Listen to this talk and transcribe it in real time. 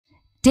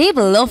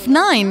Table of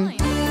 9.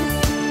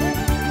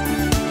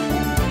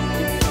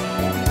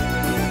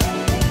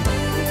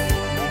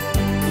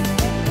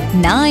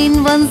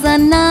 9 ones are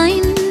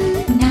 9.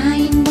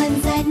 9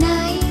 ones are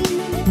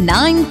 9.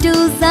 9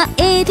 twos are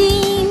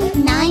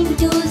 18. 9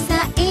 twos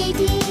are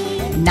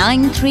 18.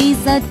 9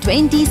 threes are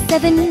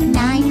 27.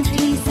 9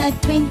 threes are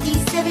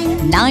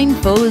 27. 9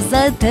 fours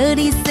are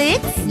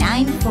 36.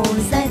 9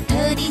 fours are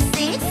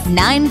 36.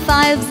 9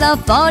 fives are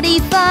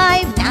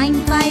 45.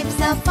 9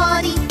 fives are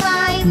 45.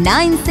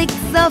 9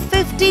 sixes are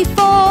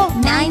 54.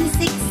 9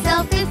 sixes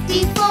are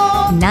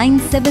 54. 9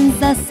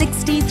 sevens are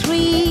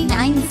 63.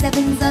 9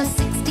 sevens are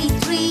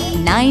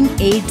 63. 9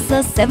 eights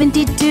are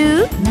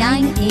 72.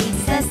 9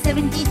 eights are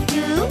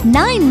 72.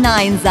 9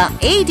 nines are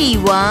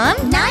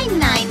 81. 9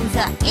 nines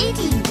are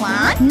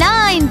 81.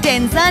 9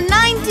 tens are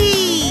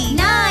 90.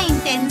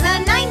 9 tens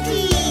are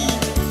 90.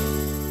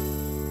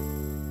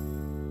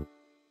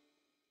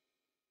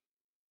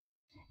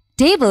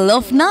 Table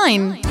of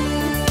 9.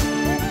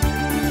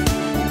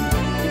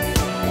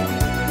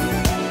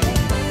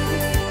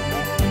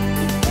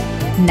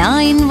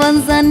 9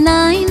 ones are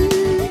 9.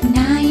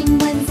 9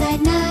 ones are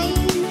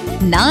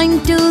 9. 9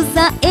 twos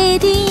are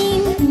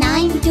 18.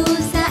 9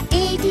 twos are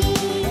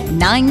 18.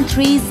 9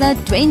 threes are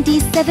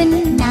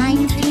 27.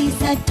 9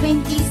 threes are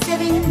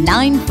 27.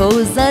 9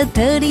 fours are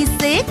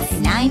 36.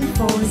 9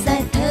 fours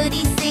are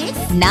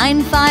 36.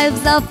 9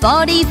 fives are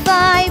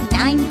 45.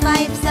 9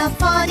 fives are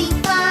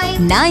 45.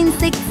 9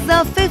 sixes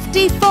are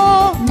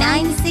 54.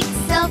 9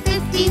 sixes are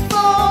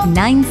 54.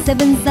 9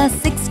 sevens are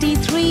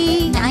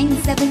 63.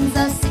 9 sevens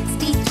are 63.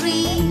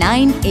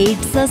 9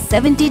 eights are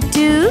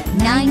 72.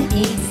 9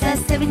 eights are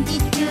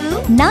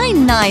 72.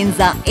 9 nines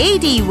are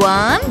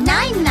 81.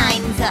 9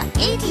 nines are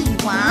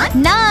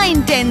 81.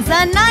 9 tens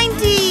are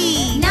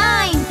 90.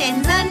 9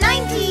 tens are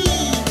 90.